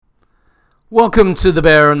Welcome to The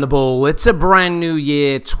Bear and the Ball. It's a brand new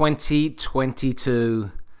year,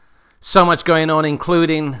 2022. So much going on,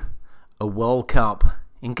 including a World Cup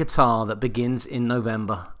in Qatar that begins in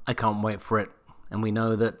November. I can't wait for it. And we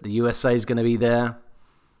know that the USA is going to be there.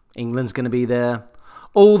 England's going to be there.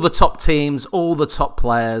 All the top teams, all the top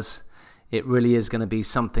players. It really is going to be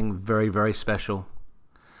something very, very special.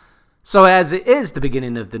 So as it is the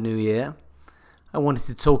beginning of the new year, I wanted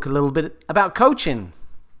to talk a little bit about coaching.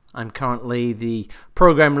 I'm currently the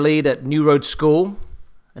program lead at New Road School,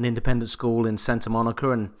 an independent school in Santa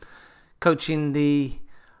Monica, and coaching the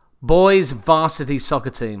boys varsity soccer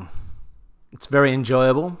team. It's very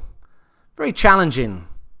enjoyable, very challenging,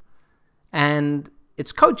 and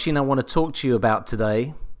it's coaching I want to talk to you about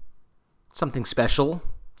today. Something special,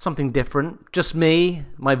 something different, just me,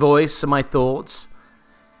 my voice, and my thoughts.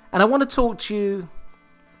 And I want to talk to you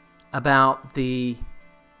about the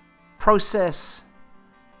process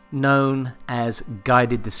known as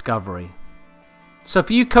guided discovery. So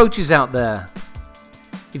for you coaches out there,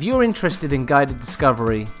 if you're interested in guided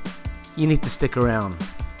discovery, you need to stick around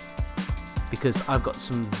because I've got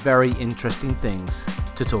some very interesting things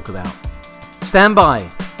to talk about. Stand by.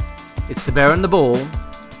 It's The Bear and the Ball,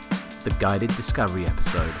 the guided discovery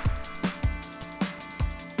episode.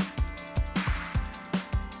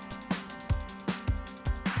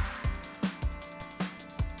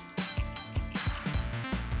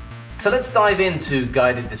 So let's dive into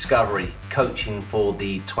guided discovery, coaching for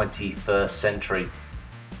the 21st century,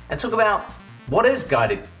 and talk about what is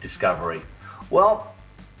guided discovery. Well,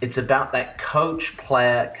 it's about that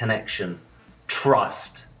coach-player connection,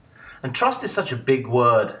 trust. And trust is such a big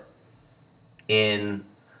word in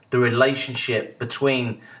the relationship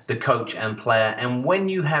between the coach and player. And when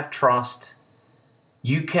you have trust,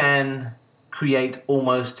 you can create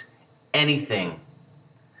almost anything,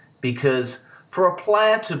 because for a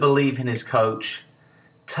player to believe in his coach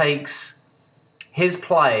takes his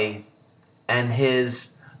play and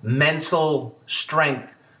his mental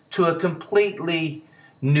strength to a completely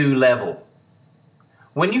new level.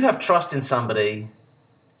 When you have trust in somebody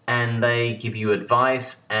and they give you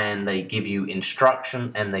advice and they give you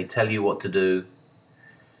instruction and they tell you what to do,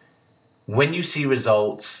 when you see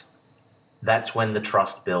results, that's when the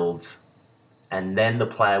trust builds, and then the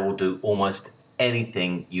player will do almost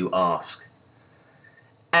anything you ask.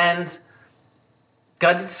 And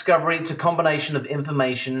guided discovery, it's a combination of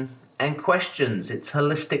information and questions. It's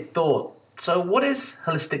holistic thought. So what is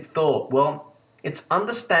holistic thought? Well, it's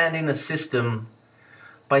understanding a system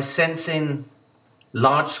by sensing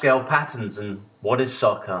large-scale patterns. And what is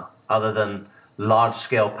soccer other than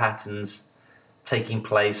large-scale patterns taking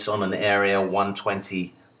place on an area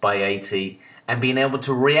 120 by 80 and being able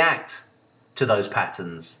to react to those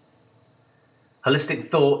patterns? Holistic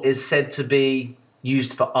thought is said to be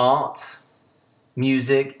used for art,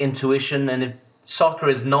 music, intuition, and if soccer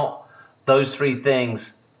is not those three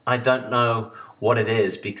things, I don't know what it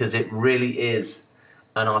is, because it really is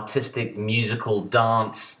an artistic musical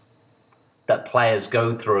dance that players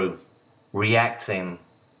go through, reacting,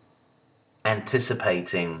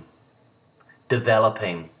 anticipating,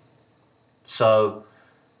 developing. So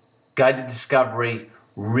guided discovery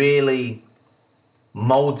really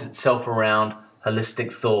molds itself around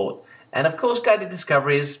holistic thought. And of course, guided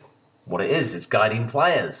discovery is what it is. It's guiding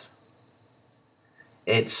players.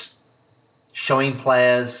 It's showing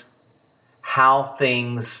players how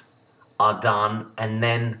things are done and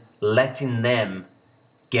then letting them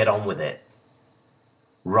get on with it,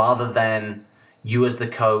 rather than you as the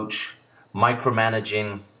coach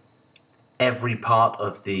micromanaging every part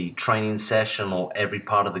of the training session or every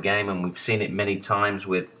part of the game. And we've seen it many times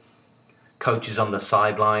with coaches on the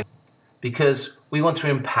sideline, because we want to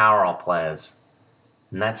empower our players.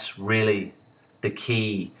 And that's really the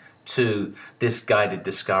key to this guided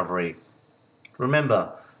discovery.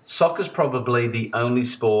 Remember, soccer's probably the only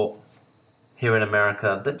sport here in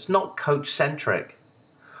America that's not coach-centric.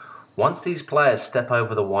 Once these players step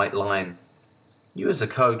over the white line, you as a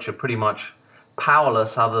coach are pretty much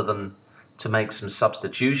powerless other than to make some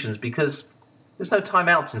substitutions, because there's no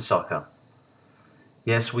timeouts in soccer.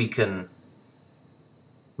 Yes, we can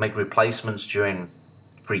make replacements during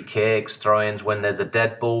free kicks, throw-ins, when there's a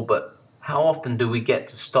dead ball, but how often do we get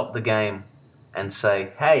to stop the game and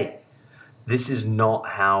say, hey, this is not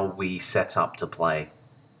how we set up to play?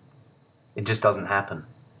 It just doesn't happen.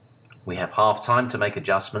 We have half time to make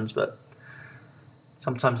adjustments, but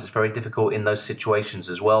sometimes it's very difficult in those situations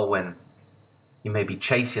as well, when you may be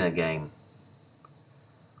chasing a game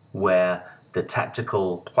where the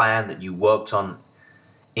tactical plan that you worked on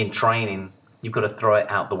in training, you've got to throw it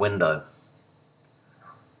out the window.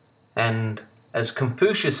 And as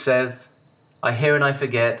Confucius says, I hear and I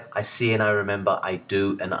forget, I see and I remember, I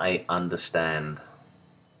do and I understand.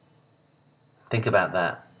 Think about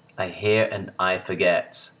that. I hear and I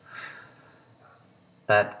forget.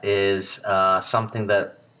 That is something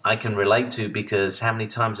that I can relate to, because how many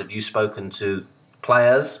times have you spoken to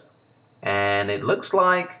players and it looks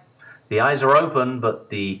like the eyes are open, but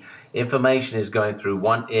the information is going through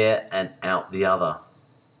one ear and out the other.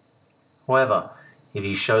 However, if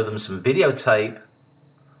you show them some videotape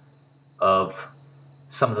of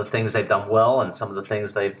some of the things they've done well and some of the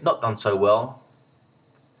things they've not done so well,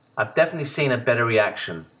 I've definitely seen a better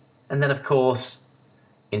reaction. And then, of course,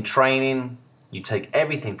 in training, you take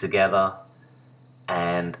everything together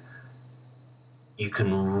and you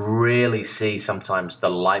can really see sometimes the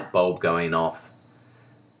light bulb going off,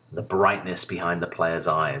 the brightness behind the player's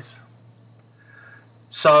eyes.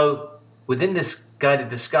 So within this guided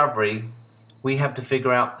discovery, we have to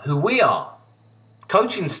figure out who we are,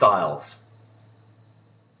 coaching styles.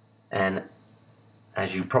 And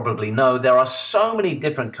as you probably know, there are so many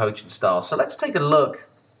different coaching styles. So let's take a look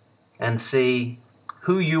and see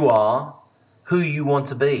who you are, who you want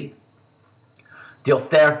to be. The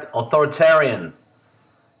authoritarian,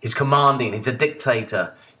 he's commanding, he's a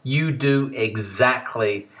dictator. You do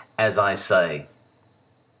exactly as I say.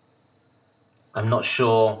 I'm not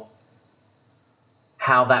sure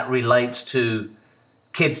how that relates to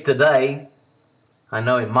kids today. I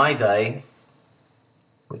know in my day,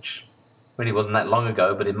 which really wasn't that long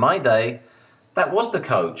ago, but in my day, that was the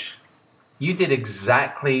coach. You did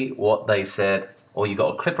exactly what they said, or you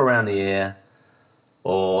got a clip around the ear,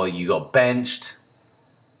 or you got benched,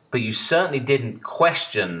 but you certainly didn't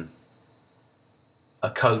question a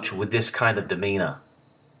coach with this kind of demeanor.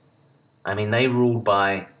 I mean, they ruled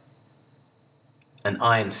by an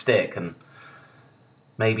iron stick, and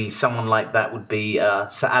maybe someone like that would be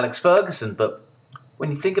Sir Alex Ferguson, but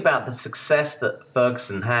when you think about the success that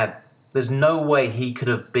Ferguson had, there's no way he could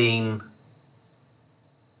have been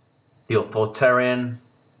the authoritarian,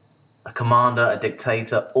 a commander, a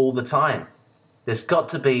dictator all the time. There's got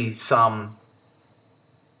to be some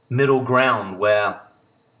middle ground where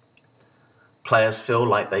players feel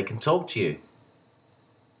like they can talk to you.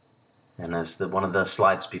 And as one of the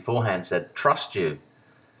slides beforehand said, trust you.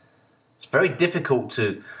 It's very difficult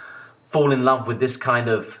to fall in love with this kind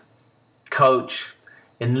of coach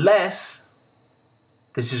unless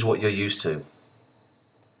this is what you're used to.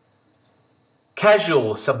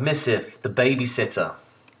 Casual, submissive, the babysitter.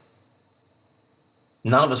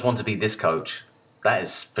 None of us want to be this coach. That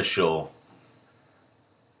is for sure.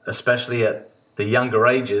 Especially at the younger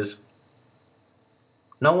ages.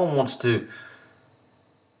 No one wants to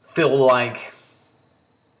feel like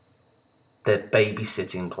they're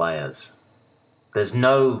babysitting players. There's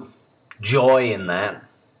no joy in that.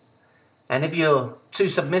 And if you're too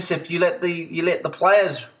submissive, you let the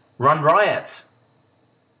players run riot.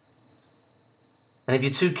 And if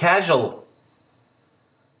you're too casual,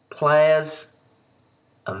 players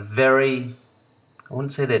are very, I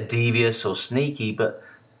wouldn't say they're devious or sneaky, but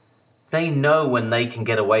they know when they can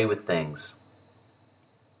get away with things.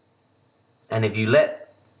 And if you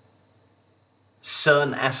let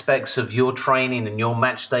certain aspects of your training and your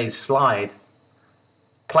match days slide,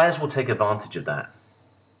 players will take advantage of that.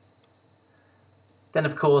 Then,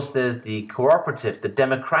 of course, there's the cooperative, the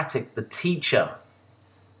democratic, the teacher.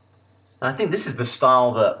 And I think this is the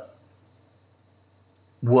style that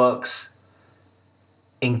works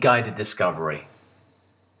in guided discovery.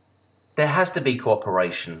 There has to be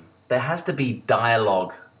cooperation. There has to be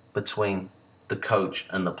dialogue between the coach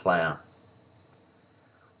and the player.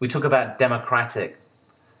 We talk about democratic.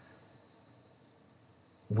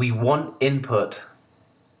 We want input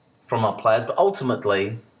from our players, but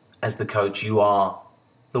ultimately, as the coach, you are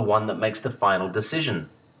the one that makes the final decision.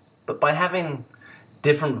 But by having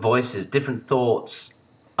different voices, different thoughts,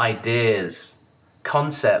 ideas,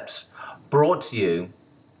 concepts brought to you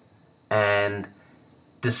and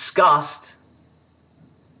discussed,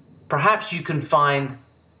 perhaps you can find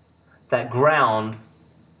that ground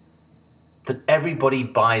that everybody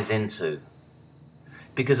buys into.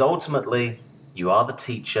 Because ultimately, you are the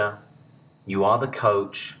teacher, you are the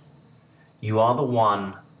coach, you are the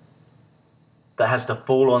one that has to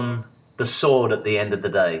fall on the sword at the end of the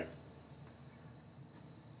day.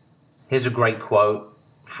 Here's a great quote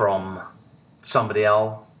from somebody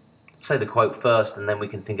else. Say the quote first and then we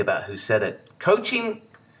can think about who said it. Coaching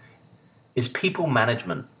is people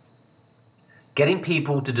management. Getting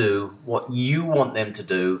people to do what you want them to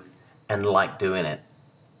do and like doing it.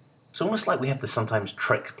 It's almost like we have to sometimes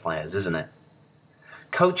trick players, isn't it?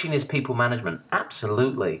 Coaching is people management.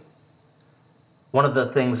 Absolutely. One of the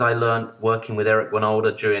things I learned working with Eric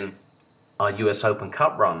Winolder during our US Open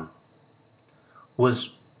Cup run was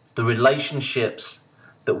the relationships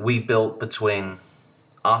that we built between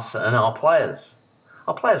us and our players.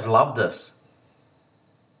 Our players loved us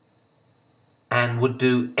and would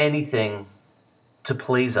do anything to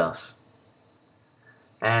please us.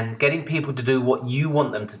 And getting people to do what you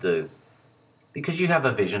want them to do, because you have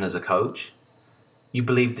a vision as a coach, you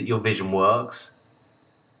believe that your vision works.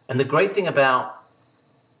 And the great thing about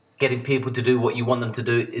getting people to do what you want them to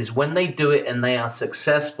do is when they do it and they are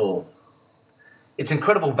successful, it's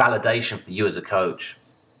incredible validation for you as a coach.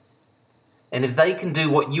 And if they can do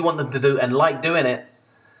what you want them to do and like doing it,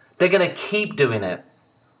 they're going to keep doing it.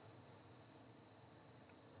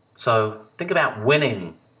 So think about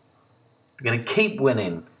winning. They're going to keep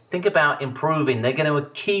winning. Think about improving. They're going to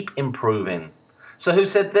keep improving. So who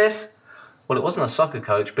said this? Well, it wasn't a soccer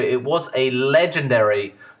coach, but it was a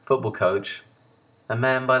legendary football coach, a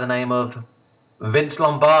man by the name of Vince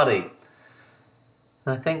Lombardi.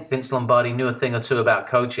 And I think Vince Lombardi knew a thing or two about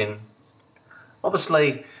coaching.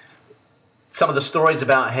 Obviously, some of the stories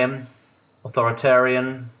about him,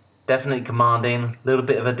 authoritarian, definitely commanding, a little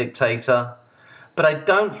bit of a dictator. But I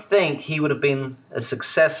don't think he would have been as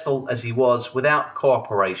successful as he was without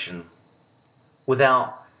cooperation,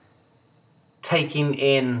 without taking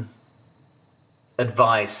in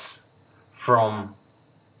advice from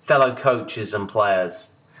fellow coaches and players.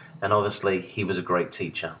 And obviously, he was a great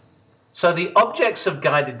teacher. So the objects of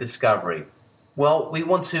guided discovery. Well, we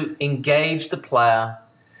want to engage the player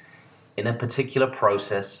in a particular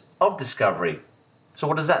process of discovery. So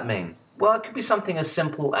what does that mean? Well, it could be something as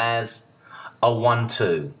simple as a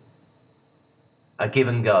 1-2, a give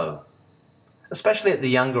and go, especially at the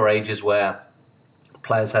younger ages where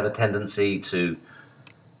players have a tendency to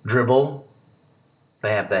dribble,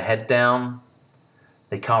 they have their head down,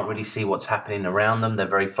 they can't really see what's happening around them, they're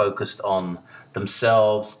very focused on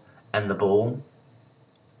themselves and the ball.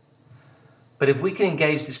 But if we can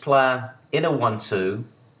engage this player in a 1-2,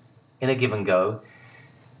 in a give and go,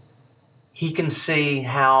 he can see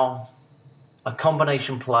how a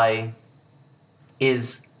combination play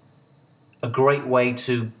is a great way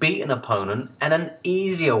to beat an opponent and an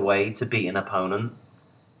easier way to beat an opponent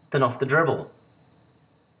than off the dribble.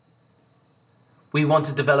 We want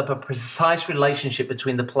to develop a precise relationship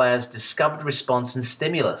between the player's discovered response and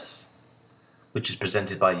stimulus, which is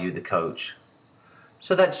presented by you, the coach.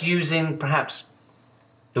 So that's using perhaps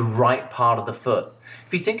the right part of the foot.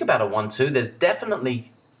 If you think about a 1-2, there's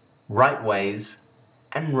definitely right ways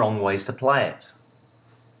and wrong ways to play it.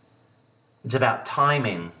 It's about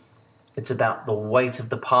timing. It's about the weight of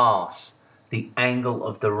the pass, the angle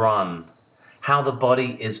of the run, how the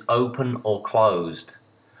body is open or closed.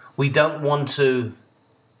 We don't want to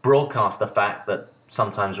broadcast the fact that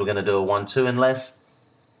sometimes we're going to do a 1-2 unless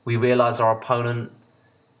we realize our opponent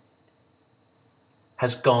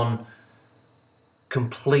has gone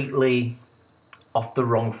completely off the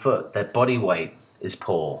wrong foot. Their body weight is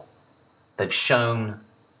poor. They've shown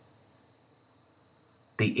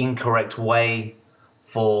the incorrect way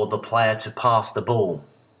for the player to pass the ball.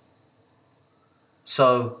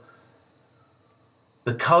 So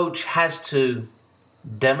the coach has to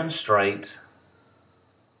demonstrate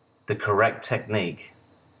the correct technique.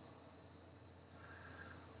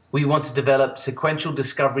 We want to develop sequential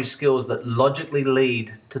discovery skills that logically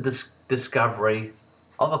lead to the discovery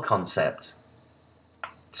of a concept.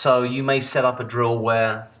 So you may set up a drill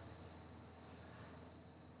where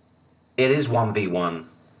it is 1v1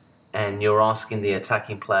 and you're asking the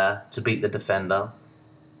attacking player to beat the defender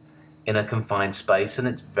in a confined space, and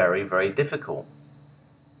it's very, very difficult.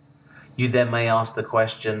 You then may ask the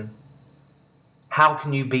question, how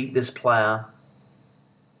can you beat this player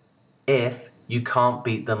if you can't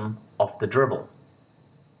beat them off the dribble?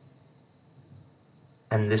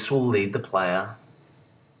 And this will lead the player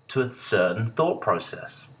to a certain thought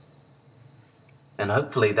process. And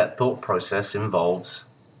hopefully that thought process involves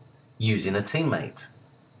using a teammate.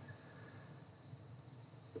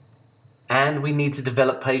 And we need to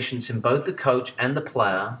develop patience in both the coach and the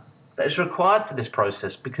player that is required for this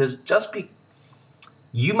process, because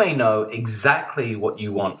you may know exactly what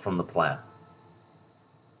you want from the player.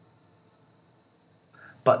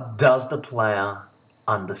 But does the player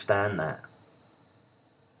understand that?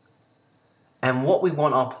 And what we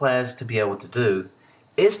want our players to be able to do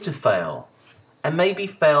is to fail, and maybe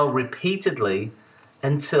fail repeatedly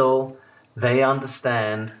until they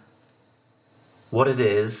understand what it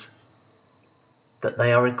is that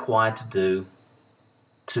they are required to do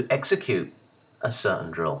to execute a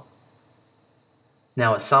certain drill.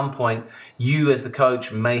 Now, at some point, you as the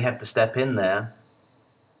coach may have to step in there,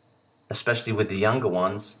 especially with the younger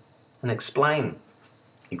ones, and explain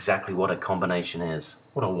exactly what a combination is,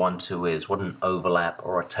 what a 1-2 is, what an overlap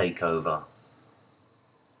or a takeover.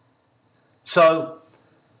 So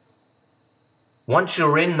once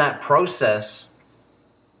you're in that process,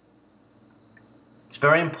 it's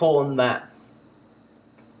very important that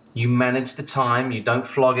you manage the time, you don't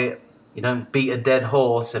flog it, you don't beat a dead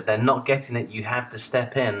horse. If they're not getting it, you have to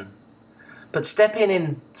step in. But step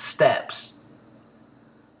in steps.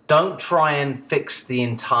 Don't try and fix the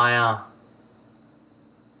entire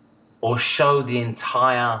or show the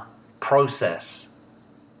entire process.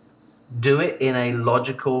 Do it in a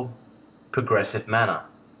logical, progressive manner.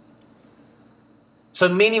 So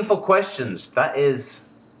meaningful questions, that is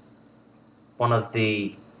one of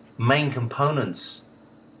the main components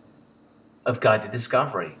of guided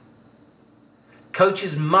discovery.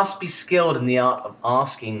 Coaches must be skilled in the art of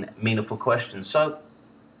asking meaningful questions. So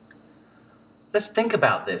let's think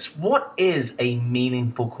about this. What is a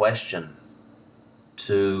meaningful question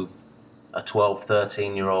to a 12,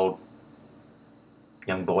 13-year-old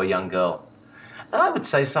young boy, young girl? And I would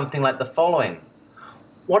say something like the following.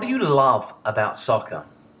 What do you love about soccer?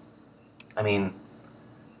 I mean,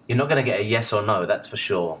 you're not going to get a yes or no, that's for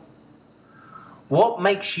sure. What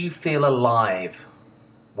makes you feel alive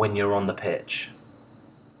when you're on the pitch?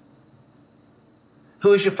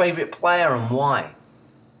 Who is your favorite player and why?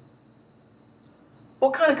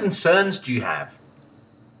 What kind of concerns do you have?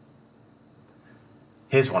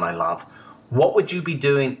 Here's one I love. What would you be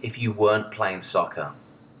doing if you weren't playing soccer?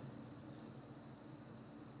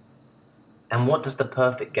 And what does the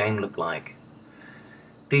perfect game look like?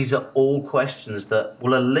 These are all questions that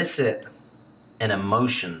will elicit an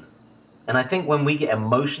emotion. And I think when we get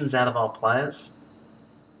emotions out of our players,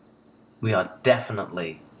 we are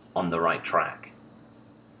definitely on the right track.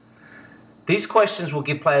 These questions will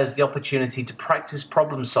give players the opportunity to practice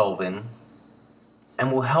problem solving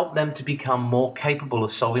and will help them to become more capable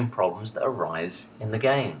of solving problems that arise in the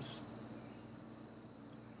games.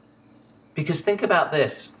 Because think about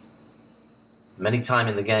this. Many times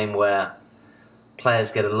in the game where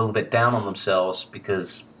players get a little bit down on themselves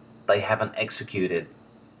because they haven't executed.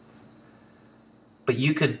 But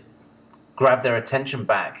you could grab their attention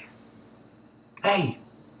back. Hey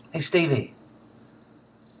Stevie,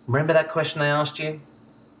 remember that question I asked you?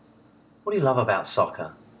 What do you love about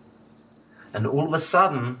soccer? And all of a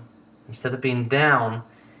sudden, instead of being down,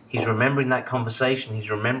 he's remembering that conversation. He's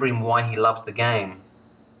remembering why he loves the game.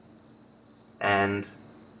 And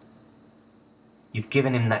you've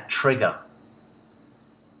given him that trigger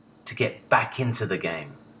to get back into the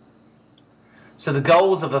game. So the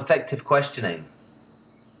goals of effective questioning.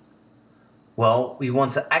 Well, we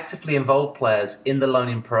want to actively involve players in the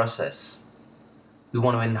learning process. We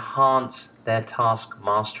want to enhance their task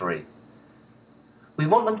mastery. We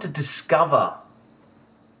want them to discover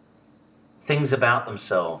things about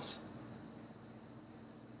themselves.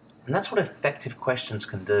 And that's what effective questions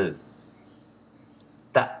can do.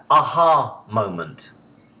 That aha moment.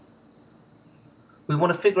 We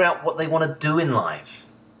want to figure out what they want to do in life.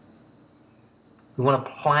 We want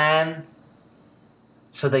to plan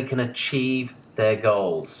so they can achieve their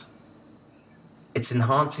goals. It's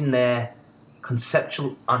enhancing their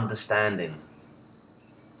conceptual understanding.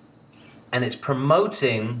 And it's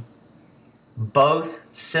promoting both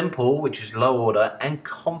simple, which is low order, and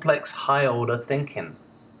complex high order thinking.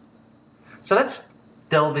 So let's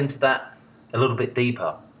delve into that a little bit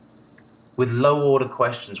deeper. With low order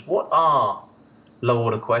questions, what are low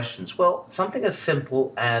order questions? Well, something as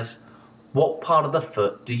simple as what part of the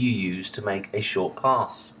foot do you use to make a short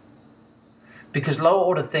pass? Because low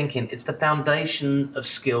order thinking, it's the foundation of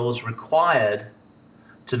skills required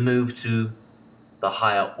to move to the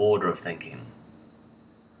higher order of thinking.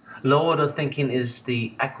 Low order thinking is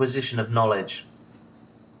the acquisition of knowledge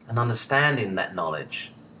and understanding that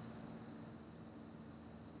knowledge.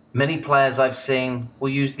 Many players I've seen will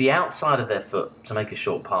use the outside of their foot to make a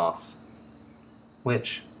short pass,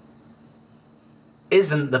 which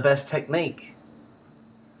isn't the best technique.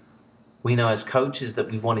 We know as coaches that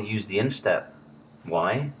we want to use the instep.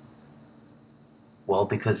 Why? Well,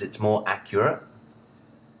 because it's more accurate.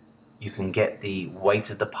 You can get the weight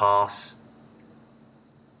of the pass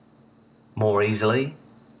more easily.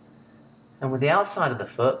 And with the outside of the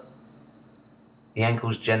foot, the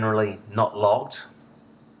ankle's generally not locked,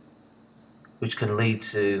 which can lead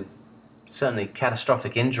to certainly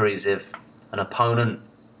catastrophic injuries if an opponent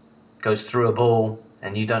goes through a ball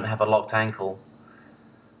and you don't have a locked ankle.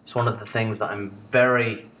 It's one of the things that I'm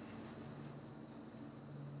very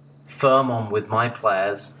firm on with my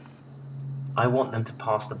players. I want them to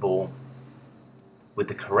pass the ball with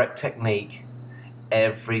the correct technique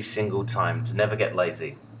every single time, to never get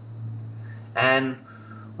lazy. And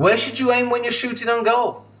Where should you aim when you're shooting on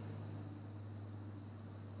goal?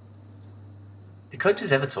 Do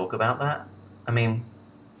coaches ever talk about that? I mean,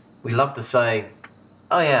 we love to say,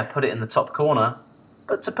 oh yeah, put it in the top corner.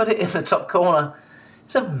 But to put it in the top corner,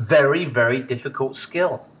 it's a very, very difficult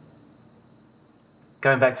skill.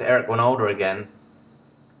 Going back to Eric Wynalda again,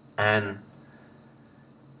 and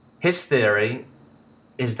his theory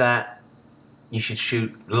is that you should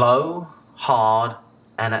shoot low, hard,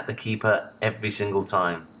 and at the keeper every single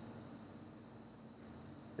time.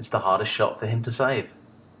 It's the hardest shot for him to save.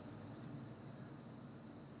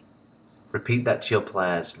 Repeat that to your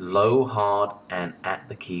players. Low, hard, and at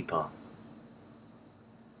the keeper.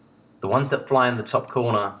 The ones that fly in the top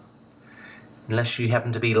corner, unless you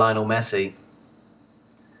happen to be Lionel Messi,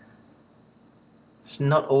 it's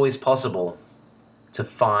not always possible to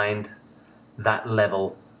find that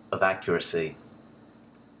level of accuracy.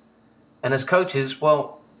 And as coaches,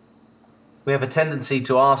 well, we have a tendency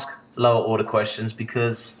to ask lower order questions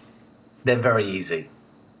because they're very easy.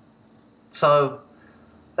 So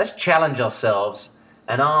let's challenge ourselves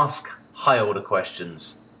and ask high order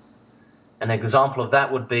questions. An example of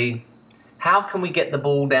that would be, how can we get the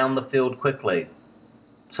ball down the field quickly?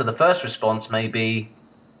 So the first response may be,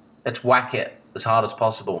 let's whack it as hard as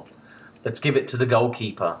possible. Let's give it to the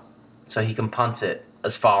goalkeeper so he can punt it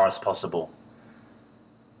as far as possible.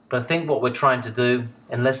 But I think what we're trying to do,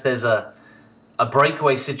 unless there's a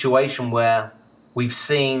breakaway situation where we've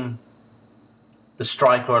seen the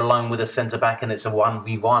striker alone with a centre-back and it's a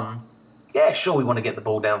 1v1, yeah, sure, we want to get the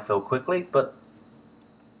ball downfield quickly, but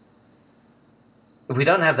if we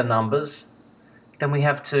don't have the numbers, then we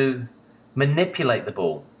have to manipulate the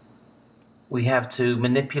ball. We have to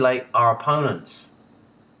manipulate our opponents.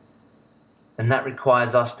 And that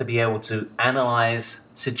requires us to be able to analyze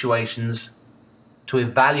situations, to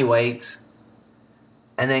evaluate,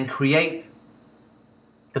 and then create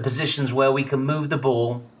the positions where we can move the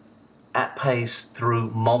ball at pace through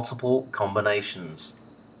multiple combinations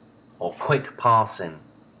or quick passing.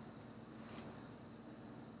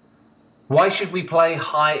 Why should we play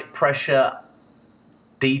high pressure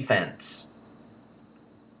defense?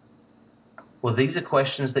 Well, these are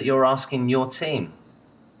questions that you're asking your team.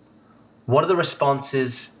 What are the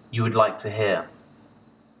responses you would like to hear?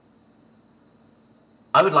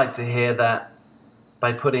 I would like to hear that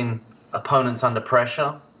by putting opponents under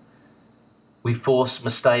pressure, we force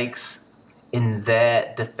mistakes in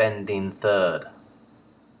their defending third.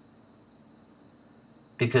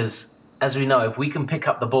 Because, as we know, if we can pick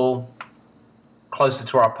up the ball closer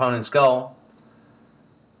to our opponent's goal,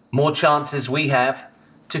 more chances we have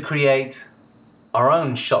to create our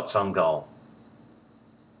own shots on goal.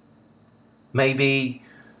 Maybe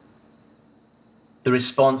the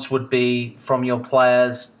response would be from your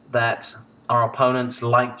players that our opponents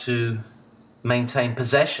like to maintain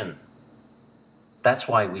possession. That's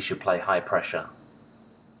why we should play high pressure.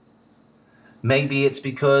 Maybe it's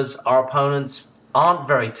because our opponents aren't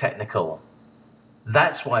very technical.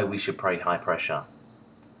 That's why we should play high pressure.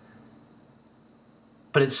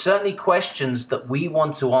 But it's certainly questions that we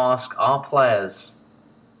want to ask our players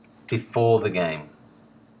before the game.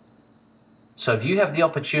 So if you have the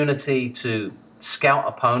opportunity to scout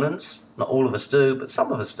opponents, not all of us do, but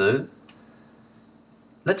some of us do,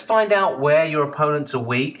 let's find out where your opponents are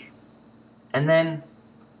weak and then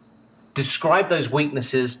describe those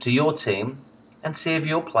weaknesses to your team and see if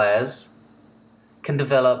your players can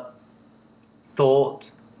develop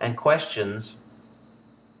thought and questions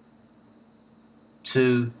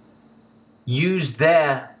to use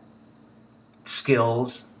their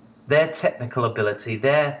skills, their technical ability,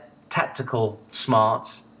 their tactical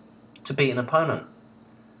smarts to beat an opponent.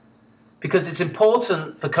 Because it's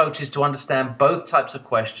important for coaches to understand both types of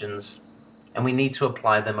questions and we need to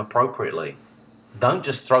apply them appropriately. Don't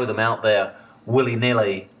just throw them out there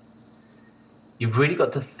willy-nilly. You've really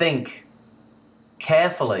got to think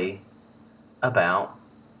carefully about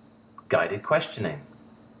guided questioning.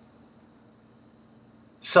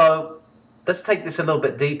 So let's take this a little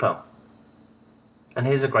bit deeper. And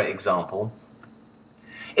here's a great example.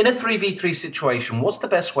 In a 3v3 situation, what's the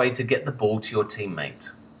best way to get the ball to your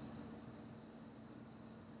teammate?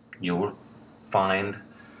 You'll find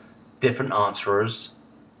different answerers.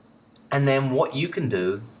 And then what you can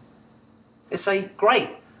do is say, great,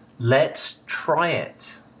 let's try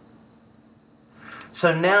it.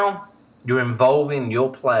 So now you're involving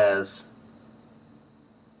your players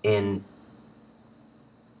in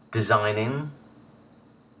designing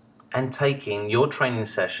and taking your training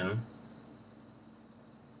session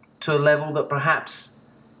to a level that perhaps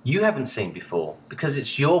you haven't seen before, because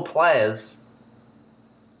it's your players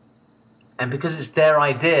and because it's their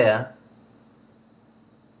idea.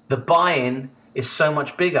 the buy-in is so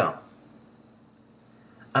much bigger.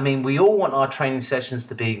 I mean, we all want our training sessions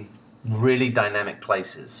to be really dynamic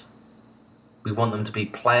places. We want them to be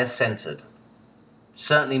player-centered,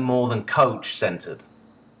 certainly more than coach-centered.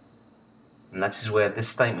 And that is where this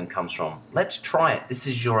statement comes from. Let's try it. This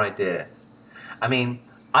is your idea. I mean,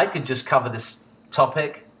 I could just cover this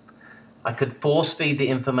topic. I could force feed the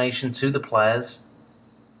information to the players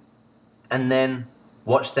and then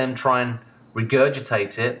watch them try and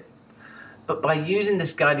regurgitate it. But by using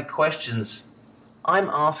this guided questions, I'm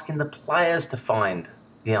asking the players to find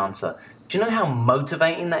the answer. Do you know how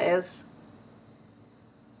motivating that is?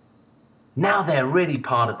 Now they're really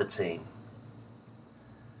part of the team.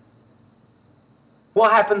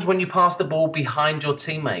 What happens when you pass the ball behind your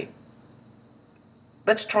teammate?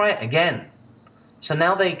 Let's try it again. So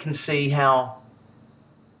now they can see how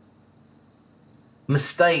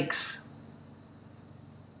mistakes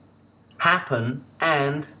happen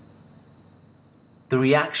and the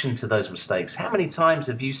reaction to those mistakes. How many times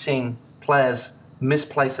have you seen players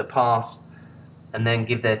misplace a pass and then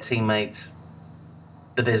give their teammates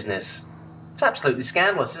the business? It's absolutely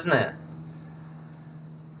scandalous, isn't it?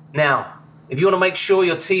 Now, if you want to make sure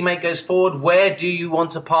your teammate goes forward, where do you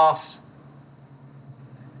want to pass?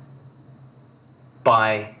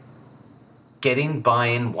 By getting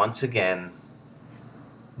buy-in once again,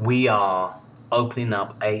 we are opening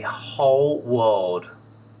up a whole world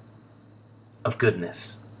of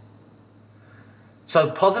goodness.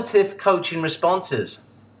 So positive coaching responses.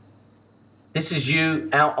 This is you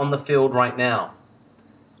out on the field right now.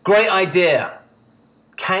 Great idea.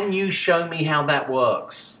 Can you show me how that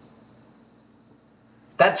works?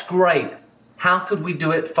 That's great. How could we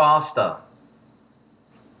do it faster?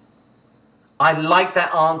 I like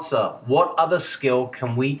that answer. What other skill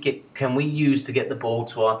can we use to get the ball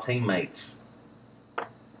to our teammates?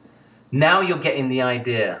 Now you're getting the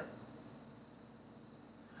idea.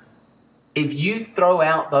 If you throw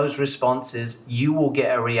out those responses, you will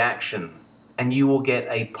get a reaction, and you will get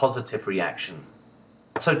a positive reaction.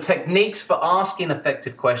 So techniques for asking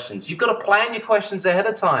effective questions. You've got to plan your questions ahead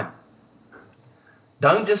of time.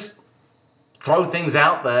 Don't just throw things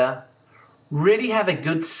out there. Really have a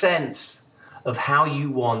good sense of how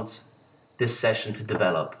you want this session to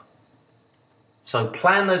develop. So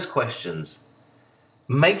plan those questions.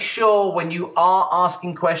 Make sure when you are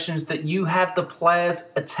asking questions that you have the players'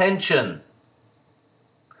 attention.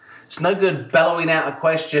 It's no good bellowing out a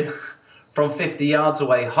question from 50 yards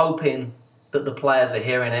away, hoping that the players are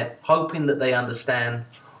hearing it, hoping that they understand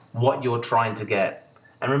what you're trying to get.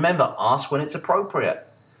 And remember, ask when it's appropriate.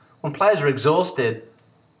 When players are exhausted,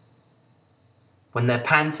 when they're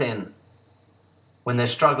panting, when they're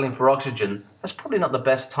struggling for oxygen, that's probably not the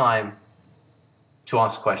best time to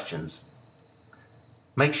ask questions.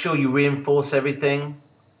 Make sure you reinforce everything,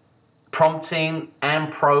 prompting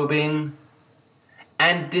and probing,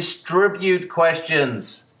 and distribute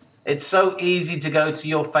questions. It's so easy to go to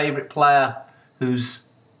your favorite player who's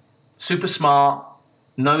super smart,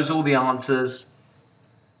 knows all the answers.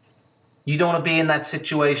 You don't want to be in that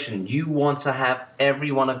situation. You want to have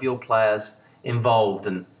every one of your players involved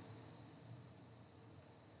and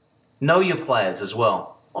know your players as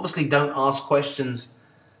well. Obviously, don't ask questions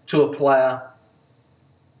to a player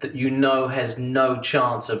that you know has no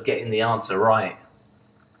chance of getting the answer right.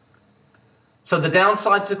 So the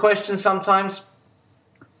downside to questions sometimes,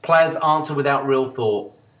 players answer without real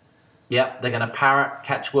thought. Yep, they're going to parrot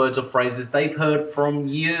catchwords or phrases they've heard from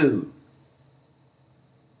you.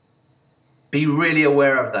 Be really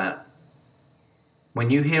aware of that. When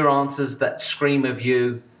you hear answers that scream of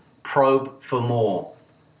you, probe for more.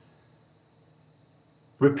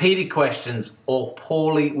 Repeated questions or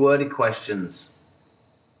poorly worded questions.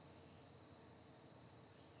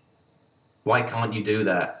 Why can't you do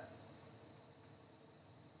that?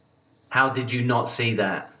 How did you not see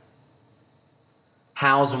that?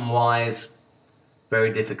 Hows and whys,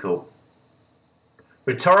 very difficult.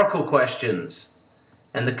 Rhetorical questions,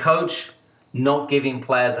 and the coach not giving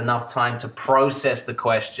players enough time to process the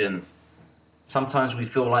question. Sometimes we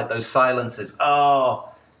feel like those silences,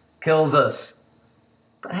 kills us.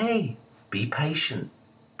 But hey, be patient.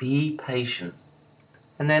 Be patient.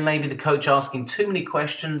 And then maybe the coach asking too many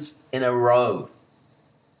questions in a row.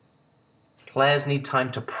 Players need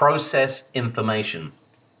time to process information.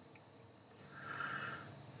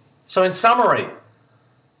 So in summary,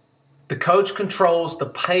 the coach controls the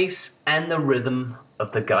pace and the rhythm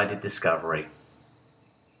of the guided discovery.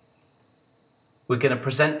 We're going to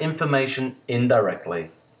present information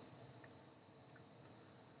indirectly.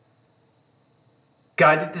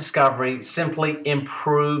 Guided discovery simply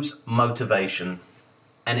improves motivation.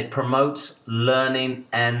 and it promotes learning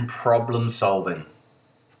and problem solving.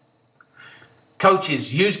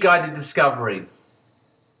 Coaches, use guided discovery.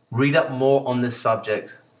 Read up more on this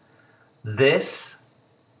subject. This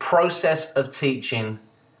process of teaching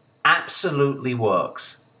absolutely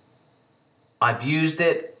works. I've used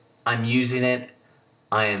it, I'm using it,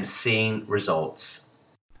 I am seeing results.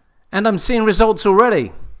 And I'm seeing results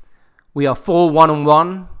already. We are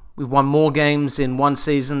 4-1-1. We've won more games in one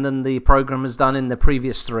season than the program has done in the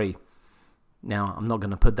previous 3. Now, I'm not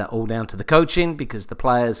going to put that all down to the coaching because the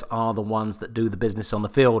players are the ones that do the business on the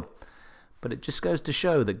field. But it just goes to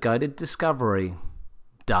show that guided discovery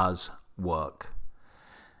does work.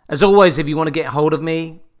 As always, if you want to get hold of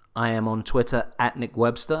me, I am on Twitter at Nick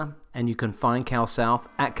Webster, and you can find Cal South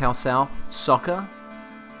at Cal South Soccer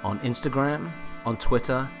on Instagram, on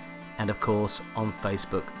Twitter, and of course on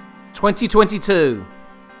Facebook. 2022,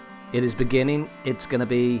 it is beginning. It's going to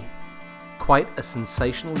be quite a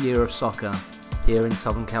sensational year of soccer here in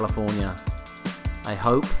Southern California. I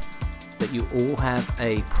hope that you all have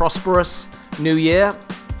a prosperous new year,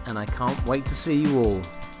 and I can't wait to see you all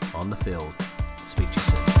on the field. Speak to you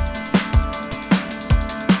soon.